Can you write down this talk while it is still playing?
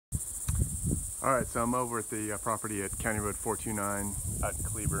All right, so I'm over at the property at County Road 429 out in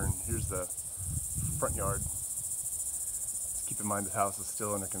Cleburne. Here's the front yard. Just keep in mind the house is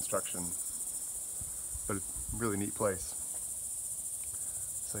still under construction, but it's a really neat place.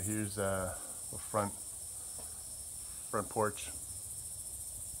 So here's the front porch.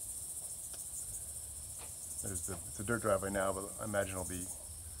 It's a dirt driveway now, but I imagine it'll be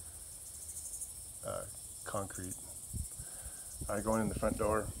concrete. All right, going in the front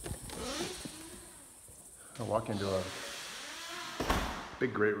door. I walk into a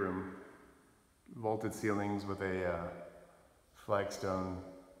big great room, vaulted ceilings with a flagstone,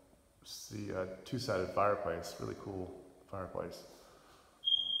 two-sided fireplace, really cool fireplace.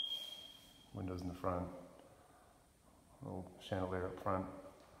 Windows in the front, little chandelier up front.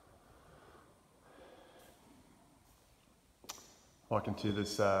 Walk into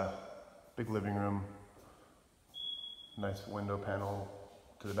this big living room, nice window panel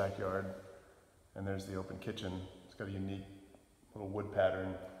to the backyard. And there's the open kitchen. It's got a unique little wood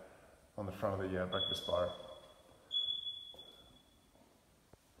pattern on the front of the breakfast bar.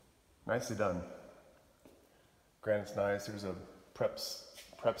 Nicely done. Granite's nice. There's a prep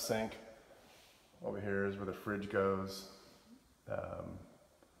sink. Over here is where the fridge goes.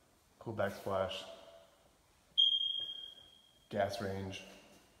 Cool backsplash. Gas range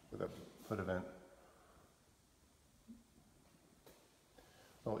with a hood vent.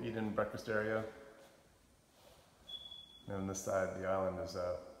 Little eat-in breakfast area. And on this side of the island is,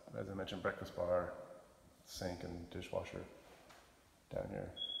 as I mentioned, breakfast bar, sink, and dishwasher down here.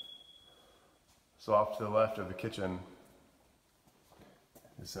 So off to the left of the kitchen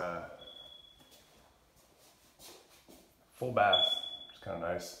is a full bath, which is kind of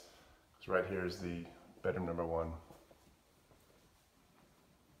nice. So right here is the bedroom number 1.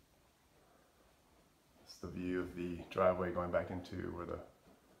 It's the view of the driveway going back into where the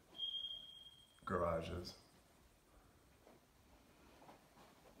garage is.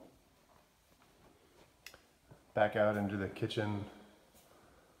 Back out into the kitchen.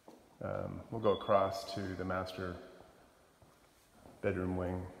 We'll go across to the master bedroom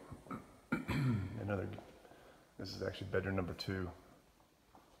wing. This is actually bedroom number 2.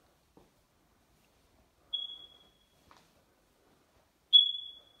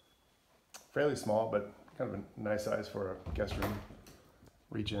 Fairly small, but kind of a nice size for a guest room.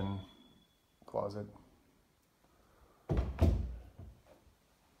 Reach in closet.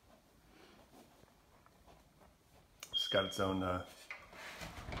 It's got its own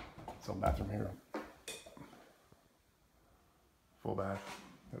bathroom here. Full bath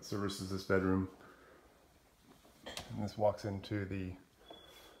that services this bedroom. And this walks into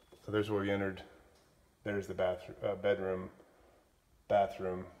so there's where we entered. There's the bedroom,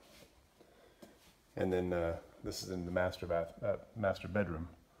 bathroom, and then this is in the master bedroom.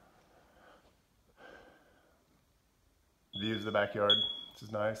 Views of the backyard. This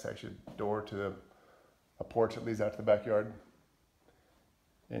is nice. Actually, a door to a porch that leads out to the backyard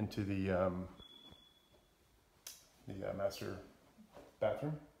into the master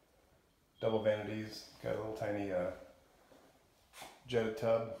bathroom. Double vanities. Got a little tiny jetted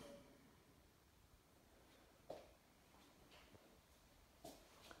tub.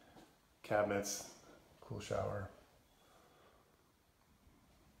 Cabinets. Cool shower.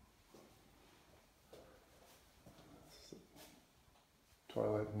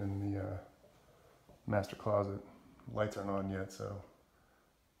 Toilet, and then the master closet. Lights aren't on yet, so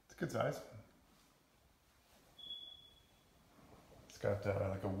it's a good size. It's got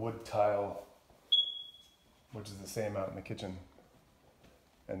like a wood tile, which is the same out in the kitchen,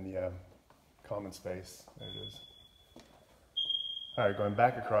 and the common space. There it is. All right, going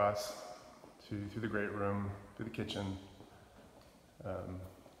back across through the great room, through the kitchen.